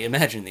 and I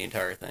imagined the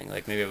entire thing.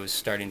 Like, maybe I was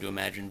starting to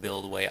imagine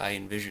Bill the way I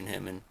envision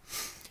him,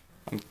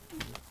 and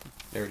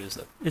there it is,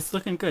 though. It's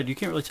looking good. You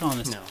can't really tell on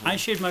this. No. I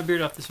shaved my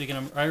beard off this week,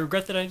 and I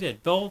regret that I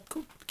did. Bill,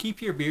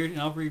 keep your beard,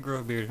 and I'll regrow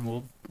a beard, and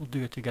we'll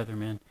do it together,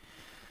 man.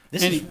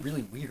 This is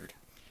really weird.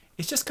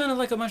 It's just kind of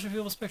like a bunch of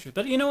people's pictures.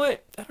 But you know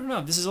what? I don't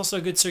know. This is also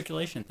a good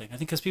circulation thing. I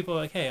think because people are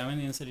like, hey, I'm in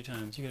the In-City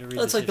Times. You got to read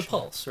Well, it's this like the issue.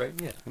 Pulse, right?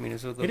 Yeah. I mean,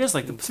 It is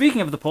like speaking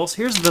of the Pulse,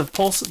 here's the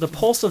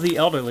Pulse of the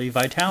Elderly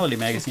Vitality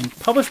magazine,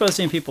 published by the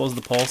same people as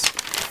the Pulse,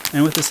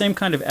 and with the same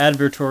kind of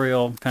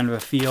advertorial kind of a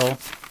feel.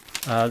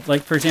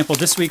 Like, for example,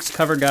 this week's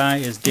cover guy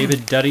is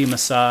David Duddy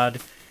Masad,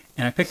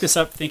 and I picked this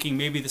up thinking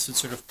maybe this would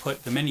sort of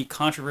put the many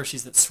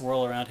controversies that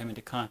swirl around him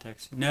into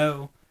context.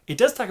 No, it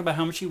does talk about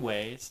how much he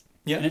weighs,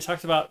 Yeah. and it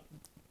talks about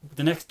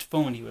the next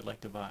phone he would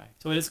like to buy.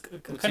 So it is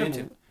kind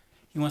of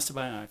He wants to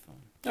buy an iPhone.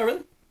 Oh,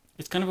 really?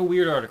 It's kind of a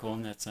weird article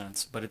in that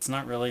sense, but it's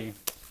not really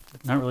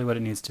what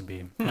it needs to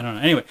be. I don't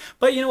know. Anyway,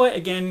 but you know what?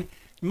 Again,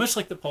 much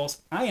like the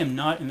Pulse, I am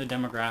not in the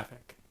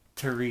demographic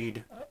to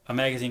read a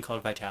magazine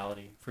called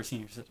Vitality for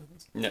senior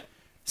citizens. No.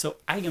 So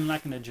I am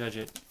not going to judge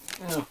it.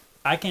 No.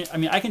 I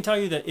can tell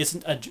you that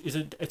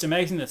it's a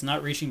magazine that's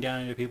not reaching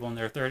down into people in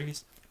their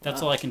 30s.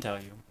 That's all I can tell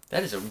you.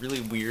 That is a really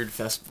weird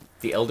fest.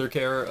 The Elder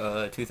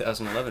Care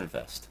 2011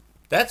 fest.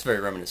 That's very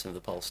reminiscent of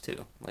the Pulse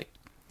too. Like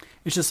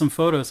It's just some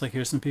photos. Like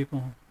here's some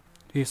people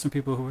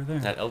who were there.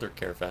 that Elder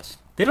Care fest.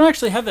 They don't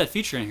actually have that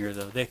feature in here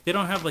though. They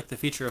don't have like the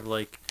feature of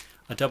like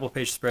a double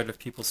page spread of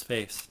people's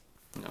face.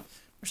 No.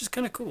 Which is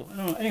kind of cool. I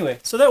don't know. Anyway,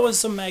 so that was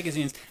some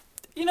magazines.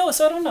 You know,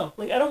 so I don't know.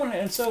 Like, I don't want to...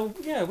 And so,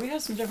 yeah, we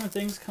have some different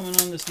things coming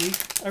on this week.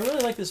 I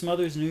really like this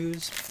Mother's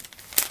News.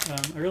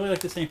 I really like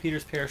the St.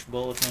 Peter's Parish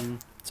Bulletin.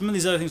 Some of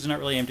these other things are not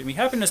really aimed at me.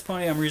 Happiness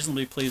Pony I'm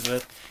reasonably pleased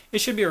with. It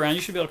should be around.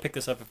 You should be able to pick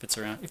this up if it's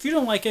around. If you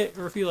don't like it,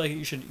 or if you like it,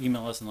 you should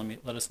email us and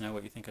let us know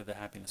what you think of the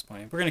Happiness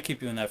Pony. We're going to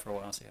keep doing that for a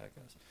while and see how it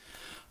goes.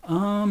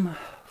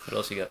 What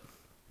else you got?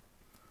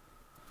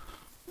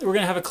 We're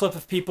going to have a clip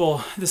of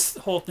people... This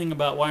whole thing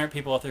about why aren't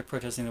people out there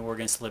protesting the war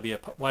against Libya?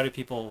 Why do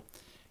people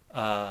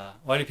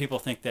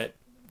think that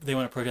they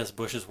want to protest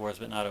Bush's wars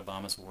but not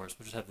Obama's wars?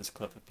 We'll just have this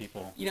clip of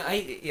people. You know,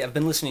 I've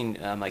been listening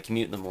my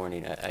commute in the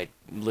morning. I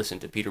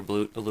listened to Peter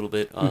Blute a little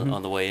bit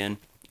on the way in,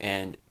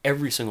 and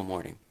every single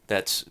morning,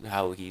 that's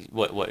how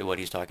what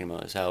he's talking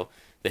about is how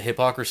the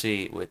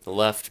hypocrisy with the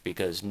left,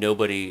 because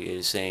nobody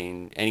is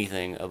saying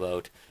anything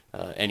about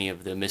any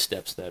of the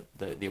missteps that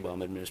the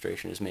Obama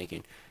administration is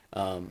making.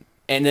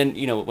 And then,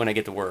 you know, when I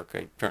get to work,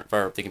 I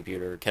fire up the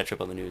computer, catch up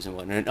on the news and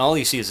whatnot, and all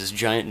you see is this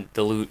giant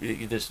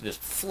this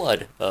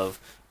flood of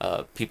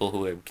people who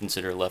would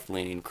consider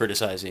left-leaning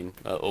criticizing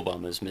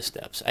Obama's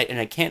missteps. And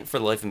I can't for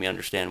the life of me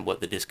understand what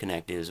the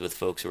disconnect is with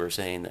folks who are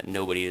saying that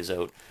nobody is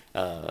out,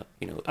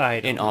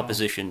 in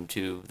opposition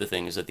to the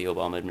things that the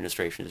Obama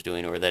administration is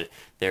doing, or that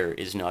there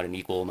is not an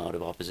equal amount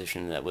of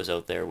opposition that was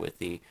out there with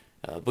the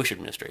Bush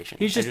administration.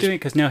 He's just doing it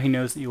because now he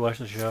knows that you watch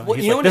the show. Well,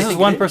 He's you know like, what this I is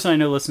think one it is? person I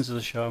know listens to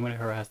the show. I'm going to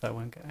harass that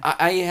one guy.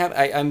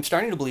 I'm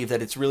starting to believe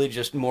that it's really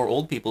just more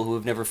old people who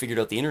have never figured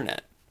out the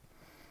internet.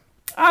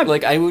 I'm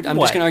just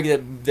going to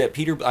argue that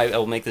Peter. I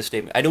will make this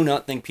statement. I do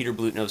not think Peter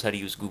Blute knows how to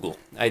use Google.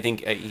 I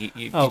think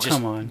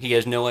come on. He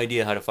has no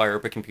idea how to fire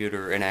up a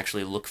computer and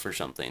actually look for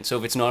something. So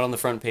if it's not on the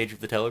front page of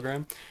the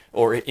Telegram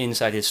or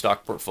inside his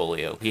stock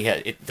portfolio,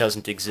 it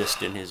doesn't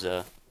exist in his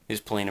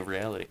plane of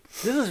reality.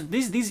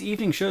 These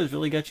evening shows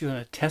really get you in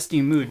a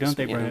testy mood, don't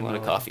they, Brandon? A lot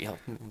of coffee.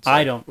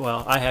 I don't.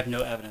 Well, I have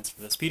no evidence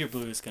for this. Peter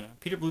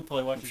Blute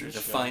probably watches He's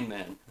this a show. fine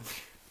man.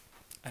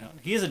 I don't.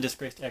 He is a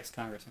disgraced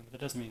ex-congressman, but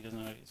that doesn't mean he doesn't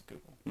know how to use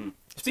Google.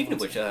 Speaking of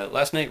which,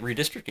 last night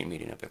redistricting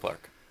meeting up at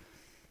Clark.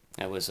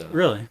 That was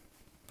really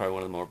probably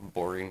one of the more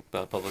boring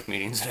public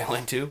meetings that I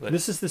went to. But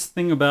this is this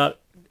thing about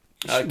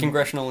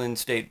congressional and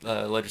state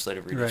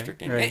legislative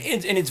redistricting, right.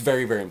 And it's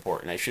very, very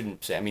important. I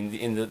shouldn't say. I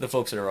mean, the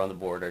folks that are on the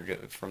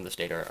board from the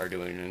state are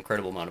doing an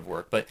incredible amount of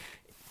work, but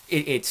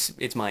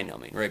it's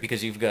mind-numbing, right?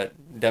 Because you've got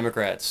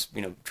Democrats,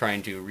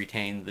 trying to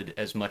retain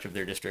as much of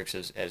their districts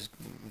as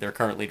they're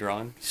currently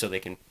drawn, so they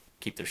can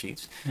keep their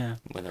seats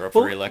when they're up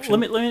for re-election.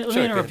 Let me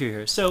interrupt you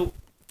here. So,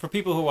 for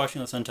people who are watching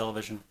this on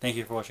television, thank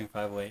you for watching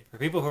 508. For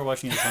people who are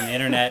watching this on the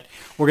internet,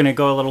 we're going to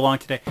go a little long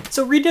today.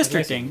 So,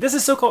 redistricting. This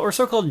is so-called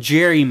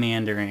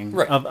gerrymandering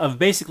of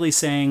basically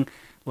saying,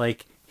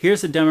 like,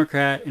 here's a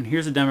Democrat, and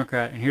here's a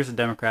Democrat, and here's a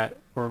Democrat,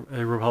 or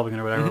a Republican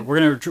or whatever. Mm-hmm. We're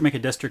going to make a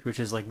district which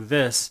is like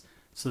this,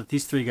 so that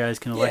these three guys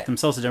can elect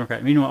themselves a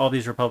Democrat. Meanwhile, all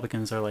these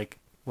Republicans are like,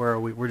 where are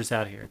we? We're just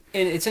out here.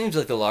 And it seems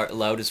like the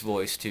loudest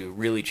voice to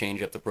really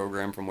change up the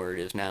program from where it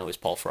is now is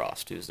Paul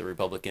Frost, who's the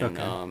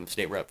Republican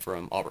state rep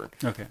from Auburn.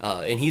 Okay.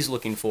 And he's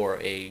looking for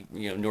a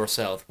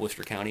north-south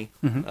Worcester County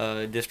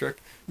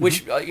district,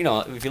 which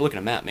if you look at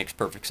a map, makes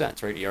perfect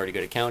sense, right? You already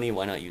got a county,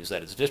 why not use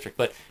that as a district?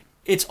 But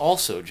it's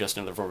also just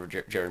another form of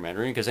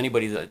gerrymandering, because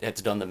anybody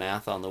that's done the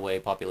math on the way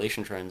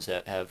population trends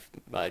have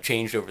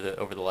changed over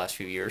the last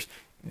few years,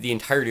 the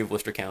entirety of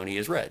Worcester County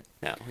is red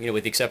now.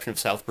 With the exception of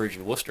Southbridge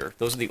and Worcester,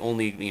 those are the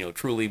only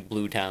truly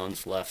blue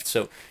towns left.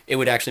 So it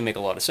would actually make a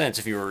lot of sense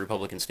if you were a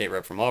Republican state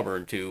rep from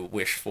Auburn to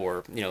wish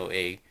for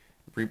a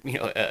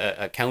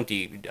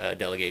county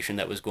delegation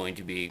that was going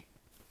to be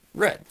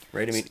red,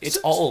 right? I mean, it's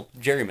all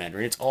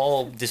gerrymandering. It's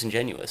all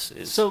disingenuous.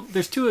 So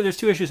there's two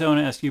issues I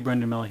want to ask you,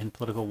 Brendan Milligan,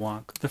 Political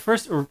Wonk. The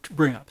first, or to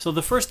bring up. So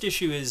the first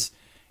issue is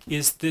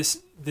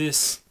this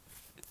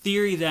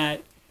theory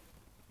that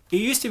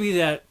it used to be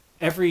that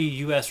every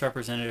U.S.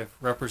 representative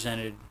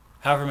represented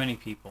however many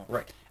people.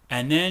 Right.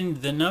 And then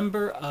the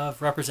number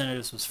of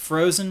representatives was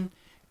frozen,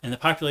 and the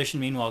population,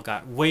 meanwhile,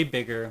 got way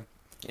bigger.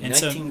 In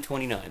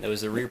 1929, that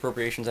was the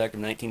Reappropriations Act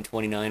of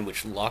 1929,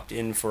 which locked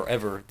in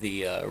forever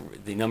the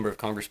number of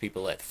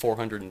congresspeople at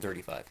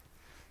 435.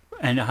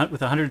 And with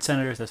 100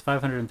 senators, that's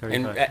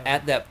 535.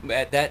 And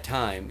at that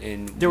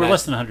time, there were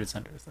less than 100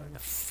 senators, though. Yeah.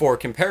 For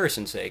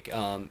comparison's sake,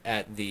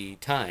 at the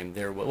time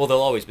there'll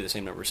always be the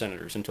same number of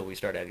senators until we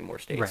start adding more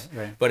states.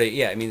 Right. But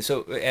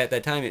so at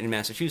that time in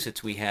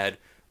Massachusetts, we had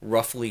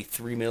roughly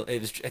 3 million.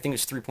 I think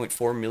it's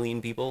 3.4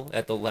 million people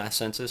at the last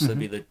census. That'd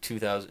be the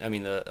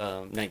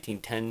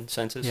 1910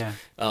 census. Yeah.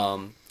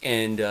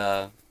 And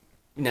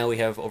now we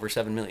have over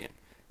 7 million.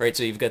 Right,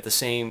 so you've got the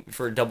same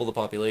for double the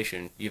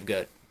population. You've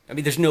got, I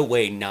mean, there's no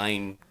way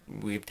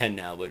we have 10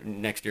 now, but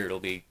next year it'll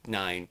be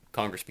 9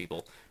 Congress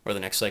people, or the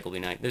next cycle will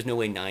be 9. There's no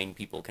way 9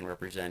 people can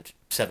represent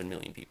 7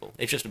 million people.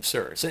 It's just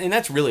absurd. So, and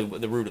that's really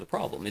the root of the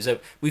problem, is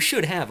that we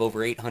should have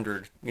over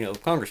 800,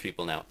 Congress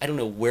people now. I don't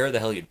know where the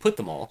hell you'd put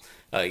them all.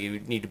 You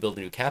would need to build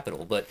a new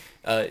capital, but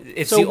it's the only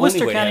way. So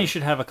Worcester County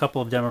should have a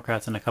couple of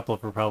Democrats and a couple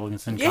of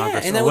Republicans in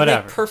Congress, and that or would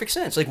whatever. make perfect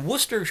sense. Like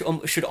Worcester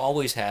should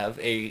always have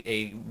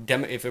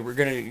if we're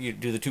going to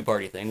do the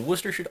two-party thing,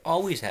 Worcester should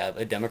always have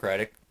a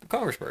Democratic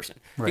congressperson,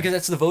 because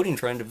that's the voting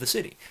trend of the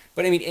city.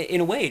 But I mean, in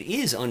a way, it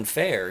is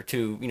unfair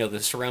to the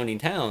surrounding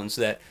towns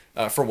that,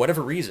 for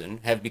whatever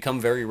reason, have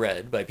become very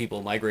red by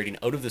people migrating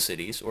out of the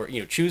cities or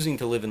choosing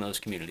to live in those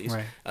communities.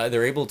 Right.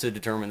 They're able to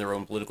determine their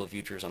own political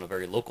futures on a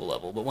very local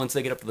level. But once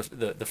they get up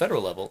to the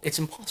federal level, it's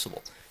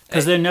impossible.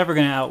 Because they're never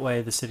going to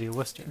outweigh the city of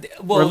Worcester,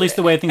 well, or at least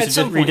the way things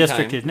are just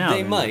redistricted now.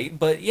 They might,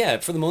 but yeah,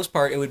 for the most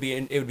part, it would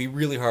be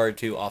really hard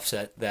to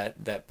offset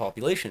that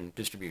population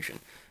distribution.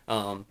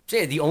 So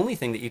yeah, the only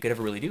thing that you could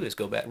ever really do is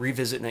go back,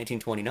 revisit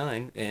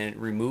 1929, and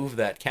remove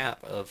that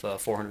cap of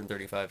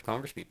 435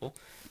 Congresspeople,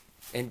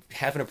 and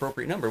have an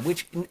appropriate number,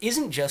 which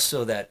isn't just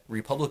so that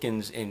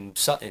Republicans in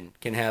Sutton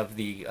can have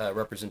the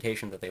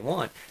representation that they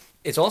want.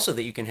 It's also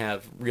that you can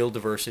have real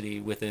diversity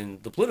within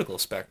the political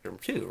spectrum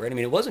too, right? I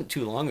mean, it wasn't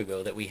too long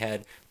ago that we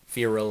had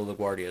Fiorello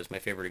LaGuardia is my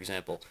favorite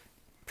example,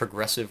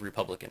 progressive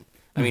Republican.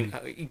 I mean,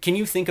 can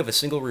you think of a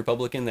single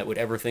Republican that would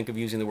ever think of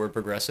using the word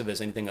progressive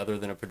as anything other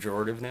than a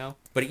pejorative now?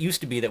 But it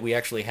used to be that we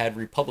actually had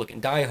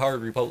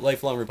die-hard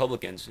lifelong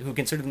Republicans who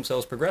considered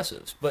themselves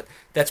progressives. But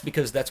that's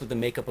because that's what the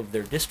makeup of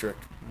their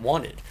district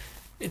wanted.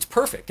 It's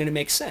perfect, and it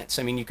makes sense.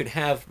 I mean, you could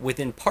have,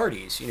 within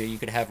parties, you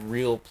could have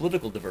real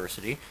political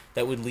diversity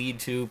that would lead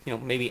to,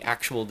 maybe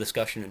actual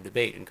discussion and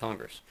debate in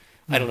Congress.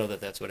 I don't know that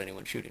that's what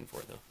anyone's shooting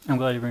for, though. I'm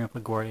glad you bring up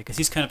LaGuardia, because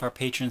he's kind of our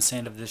patron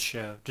saint of this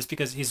show, just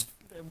because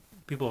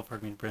people have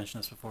heard me mention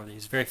this before, that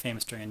he's very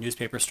famous during a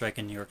newspaper strike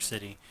in New York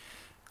City,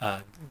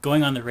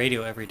 going on the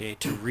radio every day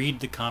to read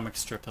the comic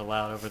strip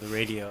aloud over the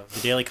radio, the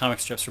daily comic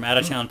strips from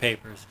out-of-town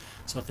papers,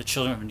 so that the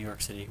children of New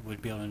York City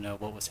would be able to know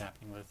what was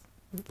happening with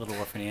Little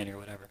Orphan Annie or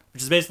whatever,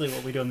 which is basically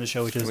what we do on the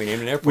show, which is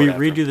we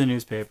read you the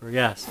newspaper.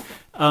 Yes.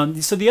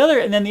 So the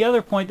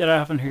other point that I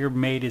often hear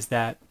made is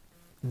that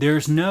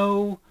there's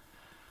no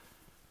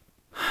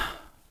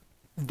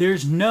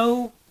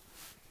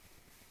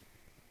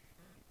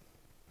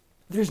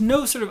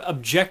sort of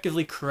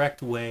objectively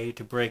correct way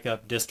to break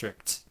up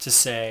districts, to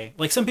say,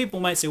 like, some people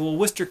might say, well,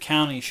 Worcester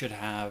County should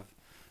have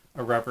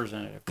a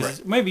representative.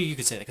 Right. Maybe you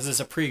could say that because it's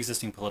a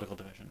pre-existing political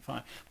division.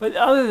 Fine. But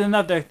other than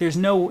that, there's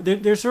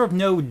sort of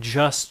no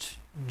just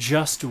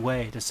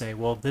way to say,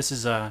 well, this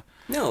is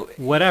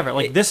whatever.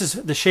 Like, this is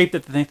the shape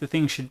that the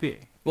thing should be.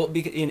 Well,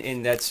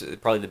 and that's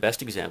probably the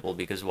best example,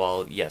 because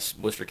while, yes,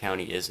 Worcester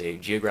County is a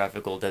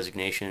geographical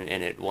designation,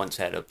 and it once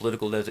had a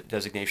political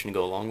designation to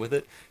go along with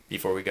it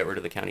before we got rid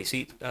of the county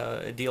seat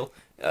deal,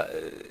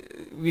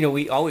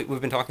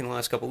 we've been talking the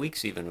last couple of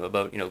weeks even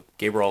about,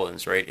 Gabe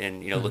Rollins, right?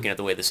 And, looking at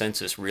the way the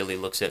census really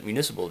looks at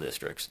municipal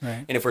districts.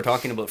 Right. And if we're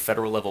talking about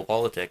federal level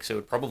politics, it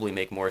would probably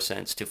make more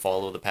sense to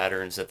follow the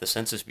patterns that the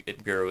Census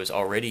Bureau is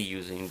already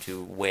using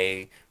to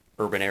weigh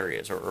urban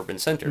areas or urban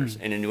centers.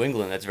 And in New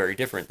England, that's very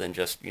different than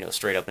just,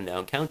 straight up and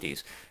down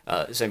counties.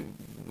 So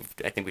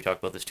I think we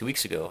talked about this 2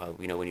 weeks ago, how,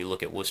 when you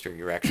look at Worcester,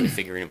 you're actually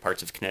figuring in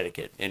parts of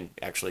Connecticut and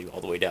actually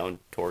all the way down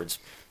towards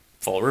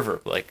Fall River,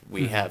 like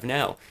we have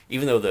now.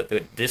 Even though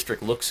the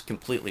district looks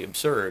completely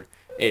absurd,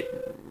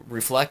 it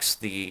reflects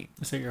the...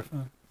 Is that your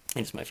phone?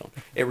 It's my phone.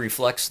 It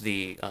reflects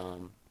the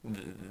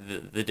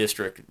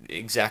district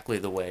exactly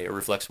the way, it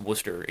reflects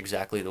Worcester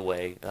exactly the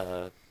way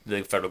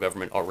the federal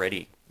government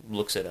already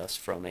looks at us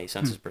from a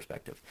census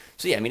perspective.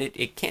 So yeah, I mean,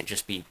 it can't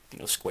just be,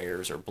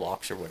 squares or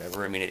blocks or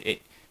whatever. I mean,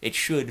 it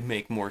should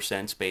make more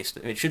sense based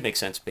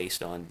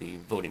on the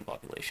voting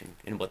population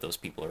and what those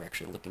people are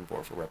actually looking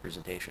for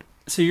representation.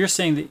 So you're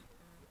saying that,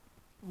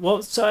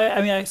 well, so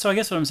I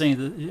guess what I'm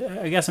saying,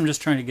 I guess I'm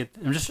just trying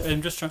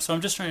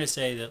to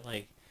say that,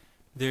 like,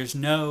 there's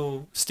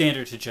no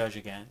standard to judge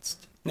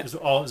against. No.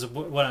 Is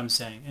what I'm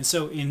saying. And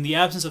so, in the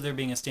absence of there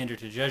being a standard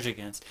to judge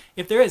against,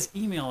 if there is,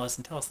 email us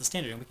and tell us the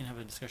standard, and we can have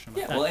a discussion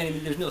about that. Yeah, well,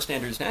 and there's no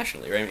standards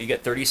nationally, right? You got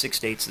 36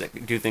 states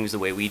that do things the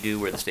way we do,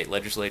 where the state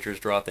legislatures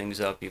draw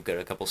things up. You've got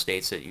a couple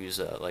states that use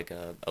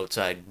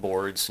outside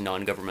boards,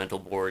 non-governmental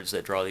boards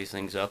that draw these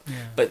things up. Yeah.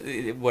 But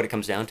what it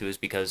comes down to is,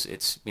 because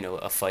it's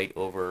a fight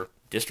over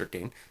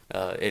districting,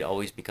 it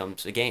always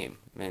becomes a game,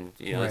 and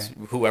Right. it's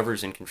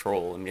whoever's in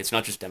control. I mean, it's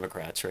not just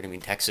Democrats, right? I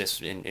mean,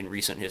 Texas in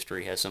recent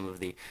history has some of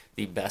the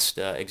best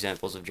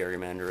examples of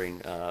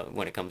gerrymandering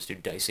when it comes to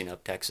dicing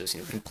up Texas.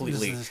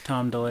 Completely. This is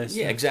Tom DeLay.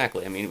 Yeah,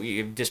 exactly. I mean, we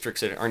have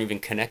districts that aren't even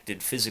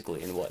connected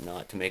physically and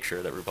whatnot to make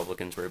sure that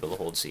Republicans were able to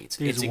hold seats.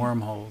 These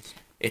wormholes.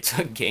 it's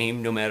a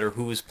game no matter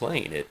who is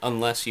playing it,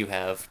 unless you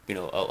have,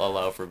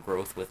 allow for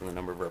growth within the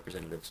number of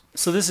representatives.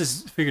 So this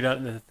is figured out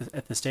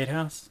at the State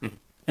House, Mhm.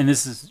 and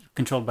this is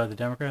controlled by the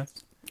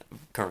Democrats.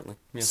 Currently.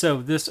 Yeah.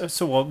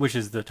 Which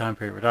is the time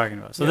period we're talking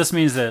about. So Yeah. this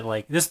means that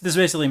this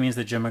basically means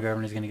that Jim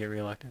McGovern is going to get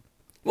reelected.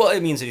 Well,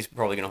 it means that he's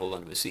probably going to hold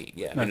on to his seat.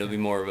 Yeah, I mean, Okay. it'll be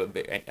more of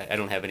I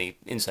don't have any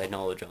inside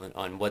knowledge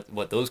on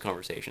what those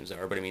conversations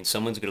are, but I mean,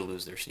 someone's going to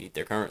lose their seat.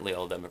 They're currently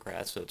all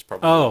Democrats, so it's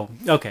probably... Oh,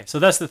 okay. So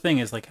that's the thing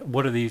is like,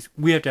 what are these?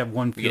 We have to have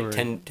one We fewer. get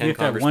 10 we have to have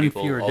Congress one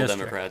people, fewer all district.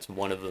 Democrats.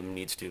 One of them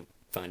needs to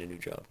find a new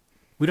job.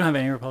 We don't have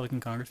any Republican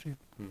Congress people.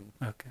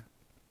 Mhm. Okay.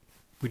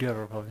 We do have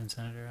a Republican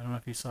senator. I don't know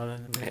if you saw that.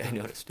 In the paper. I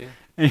noticed, yeah.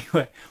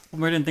 Anyway, well,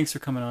 Merton, thanks for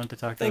coming on to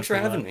talk to us. Thanks for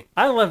having me.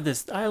 I love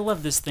this. I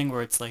love this thing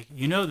where it's like,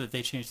 that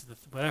they changed the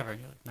whatever,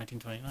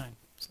 1929.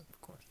 So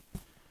of course.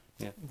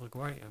 Yeah. Look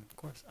where I am, of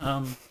course.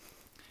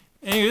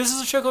 Anyway, this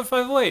is a show called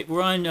 508.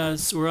 We're on.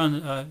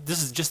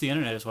 This is just the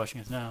internet is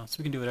watching us now, so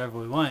we can do whatever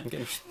we want.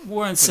 Okay.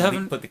 We're on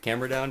 7. Put the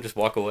camera down, just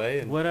walk away,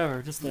 and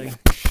Whatever, just like.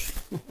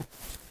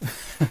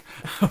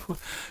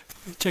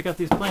 Check out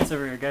these plants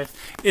over here,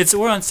 guys.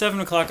 We're on 7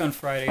 o'clock on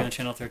Friday on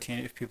Channel 13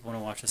 if people want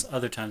to watch us.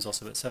 Other times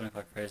also, but 7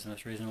 o'clock Friday is the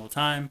most reasonable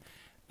time.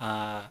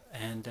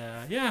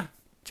 Yeah,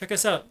 check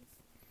us out.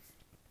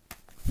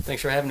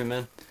 thanks for having me,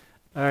 man.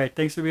 All right,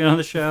 thanks for being on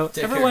the show.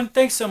 Take Everyone, care.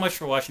 thanks so much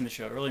for watching the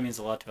show. It really means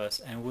a lot to us,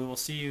 and we will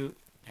see you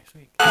next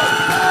week.